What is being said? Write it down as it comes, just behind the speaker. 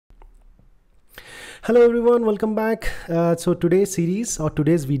Hello everyone, welcome back. So today's series or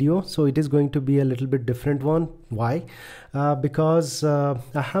today's video, so it is going to be a little bit different one. Why? Because I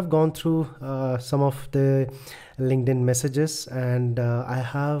have gone through some of the LinkedIn messages, and I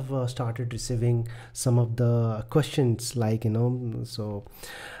have started receiving some of the questions like, I'm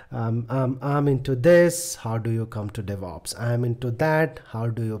into this, how do you come to DevOps? I'm into that, how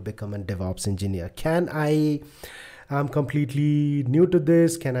do you become a DevOps engineer? I'm completely new to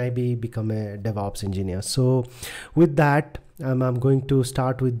this. Can I become a DevOps engineer? So with that, I'm going to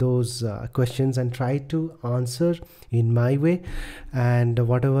start with those questions and try to answer in my way and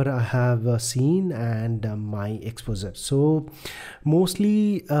whatever I have seen and my exposure. So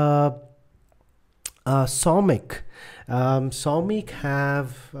mostly Somic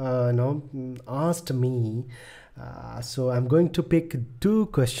have asked me. So I'm going to pick two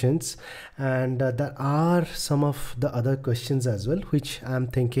questions, and there are some of the other questions as well, which I'm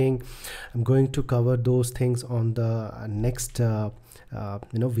thinking I'm going to cover those things on the next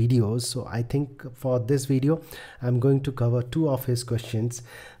videos. So I think for this video I'm going to cover two of his questions,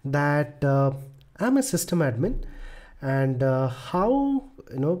 that I'm a system admin, and how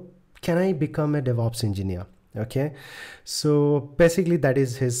can I become a DevOps engineer? Okay, so basically that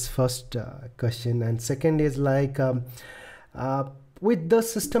is his first question. And second is like, with the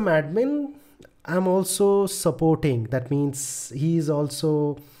system admin, I'm also supporting. That means he is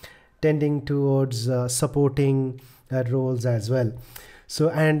also tending towards supporting roles as well. So,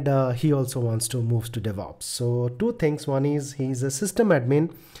 and he also wants to move to DevOps. So two things: one is he's a system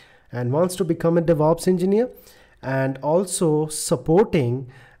admin and wants to become a DevOps engineer, and also supporting.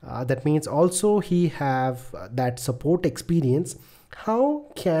 That means also he have that support experience. How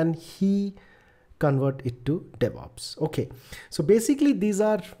can he convert it to DevOps? Okay, so basically these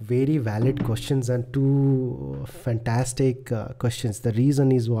are very valid questions and two fantastic questions. The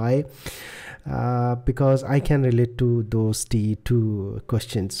reason is why, because I can relate to those two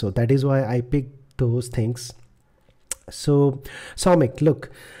questions. So that is why I picked those things. So Soumik,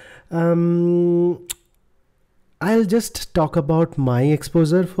 look, I'll just talk about my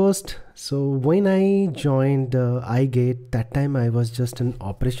exposure first. So when I joined iGate, that time I was just an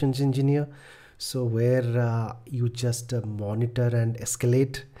operations engineer. So where you just monitor and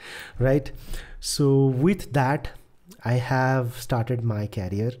escalate, right? So with that, I have started my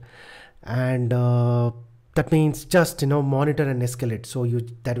career, and that means just monitor and escalate. So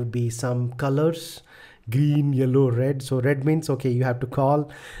that would be some colors: green, yellow, red. So red means okay, you have to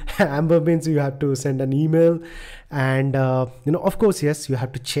call. Amber means you have to send an email, and of course, yes, you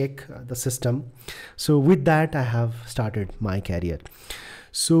have to check the system. So with that, I have started my career.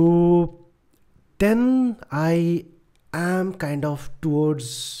 So then I am kind of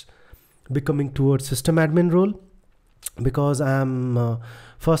becoming towards system admin role, because I'm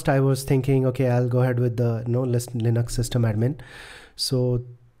first I was thinking, okay, I'll go ahead with the Linux system admin. So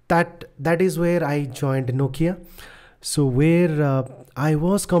that is where I joined Nokia. So where I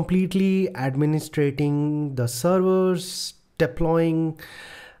was completely administrating the servers, deploying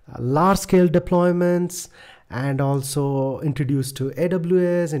large scale deployments, and also introduced to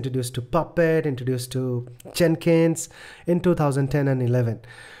AWS, introduced to Puppet, introduced to Jenkins in 2010 and 11.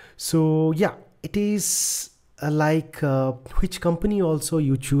 So yeah, it is like which company also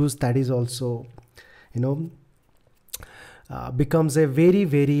you choose, that is also becomes a very,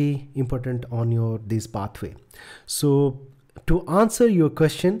 very important on this pathway. So to answer your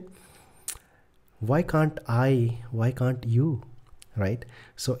question, why can't you, right?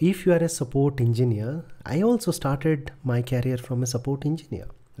 So if you are a support engineer, I also started my career from a support engineer,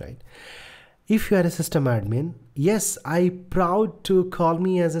 right? If you are a system admin, yes, I proud to call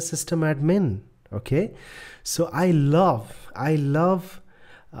me as a system admin. Okay, so I love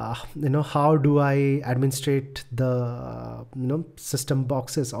how do I administrate the system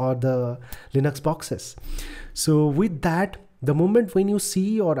boxes or the Linux boxes. So with that, the moment when you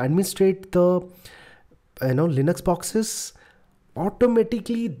see or administrate the Linux boxes,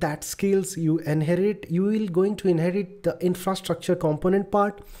 automatically that skills you will going to inherit the infrastructure component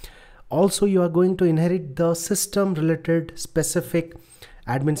part. Also you are going to inherit the system related specific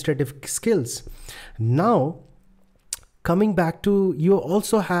administrative skills. Now coming back to, you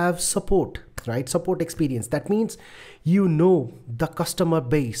also have support, right? Support experience. That means the customer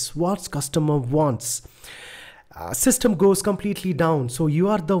base, what customer wants. System goes completely down, so you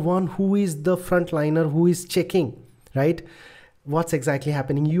are the one who is the frontliner, who is checking, right, what's exactly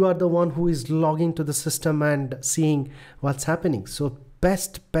happening. You are the one who is logging to the system and seeing what's happening. So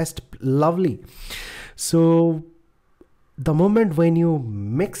best, lovely. So the moment when you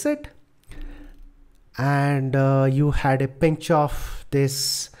mix it, and you had a pinch of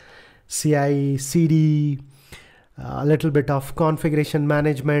this CI, CD, a little bit of configuration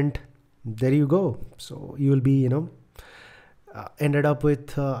management. There you go. So you will be, ended up with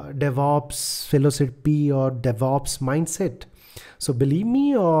DevOps philosophy or DevOps mindset. So believe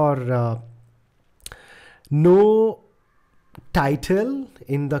me or no title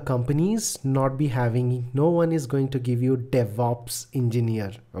in the companies not be having, no one is going to give you DevOps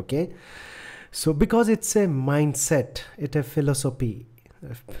engineer. Okay. So because it's a mindset, it's a philosophy.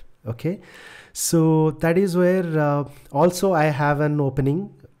 Okay. So that is where also I have an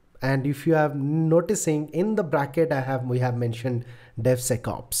opening. And if you have noticing in the bracket, we have mentioned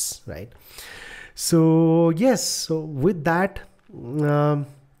DevSecOps, right? So yes, so with that,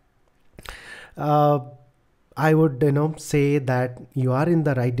 I would say that you are in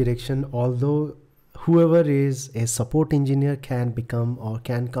the right direction. Although whoever is a support engineer can become or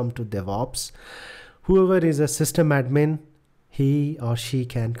can come to DevOps. Whoever is a system admin, he or she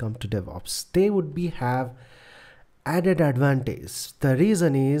can come to DevOps. They would have added advantage. The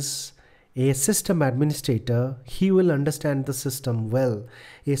reason is a system administrator, he will understand the system well.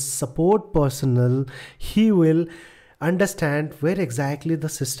 A support personnel, he will understand where exactly the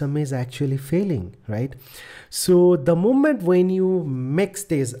system is actually failing, right? So the moment when you mix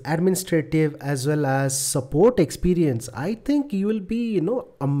this administrative as well as support experience, I think you will be,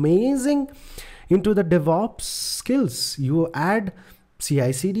 amazing into the DevOps skills. You add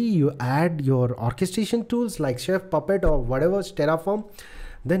CI/CD, you add your orchestration tools like Chef, Puppet, or whatever, Terraform,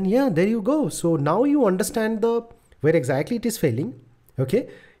 then yeah, there you go. So now you understand where exactly it is failing. Okay,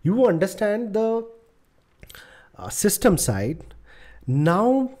 you understand the system side.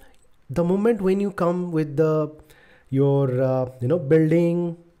 Now the moment when you come with your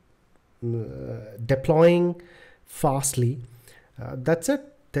building, deploying fastly, that's it.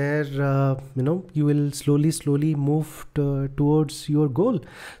 There you will slowly move towards your goal.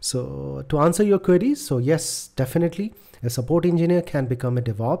 So to answer your queries, so yes, definitely a support engineer can become a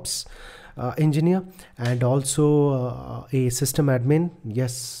DevOps engineer, and also a system admin,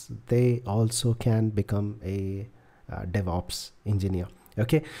 yes, they also can become a DevOps engineer.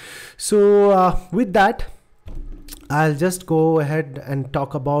 Okay, so with that, I'll just go ahead and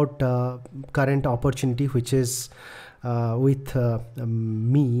talk about current opportunity, which is with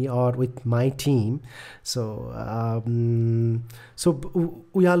me or with my team. So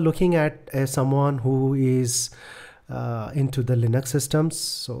we are looking at someone who is into the Linux systems.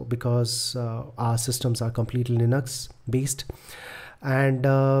 So because our systems are completely Linux based, and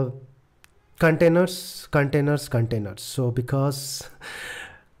containers. So because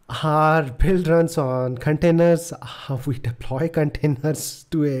our build runs on containers, we deploy containers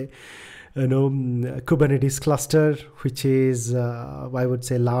to a Kubernetes cluster, which is I would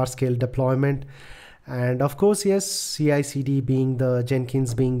say large scale deployment. And of course, yes, CI/CD being the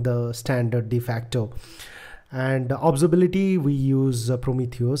Jenkins being the standard de facto, and observability we use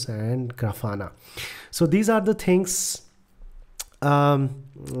Prometheus and Grafana. So these are the things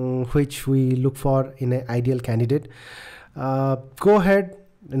which we look for in an ideal candidate. Go ahead,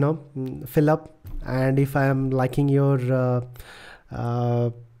 fill up, and if I am liking your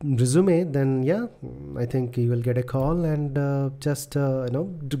resume, then yeah, I think you will get a call, and just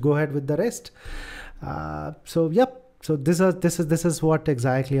to go ahead with the rest. So yep, so this is what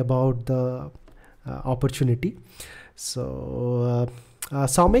exactly about the opportunity. So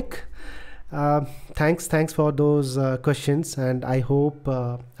Saumik, thanks for those questions, and I hope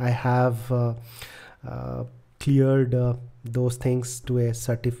I have cleared those things to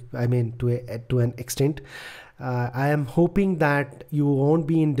an extent. I am hoping that you won't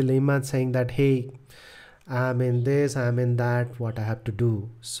be in dilemma saying that, hey, I'm in this, I'm in that, what I have to do.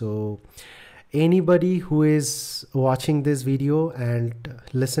 So anybody who is watching this video and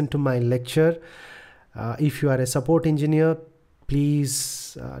listen to my lecture, if you are a support engineer,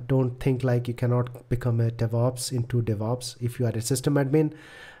 please don't think like you cannot become a DevOps into DevOps. If you are a system admin,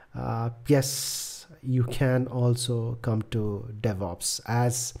 yes, you can also come to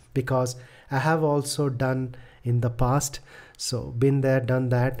DevOps, because I have also done in the past. So been there, done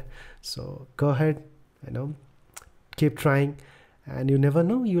that. So go ahead, keep trying, and you never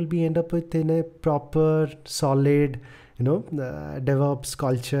know, you'll be end up with in a proper solid DevOps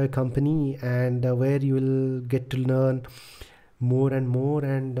culture company, and where you will get to learn more and more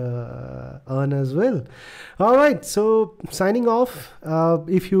and earn as well. All right, so signing off.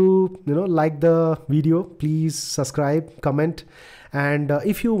 If you like the video, please subscribe, comment, and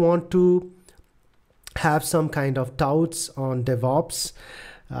if you want to have some kind of doubts on DevOps,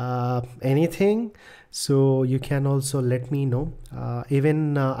 anything, So you can also let me know.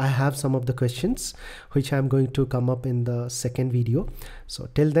 Even I have some of the questions which I'm going to come up in the second video. So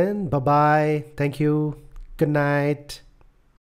till then, bye bye. Thank you. Good night.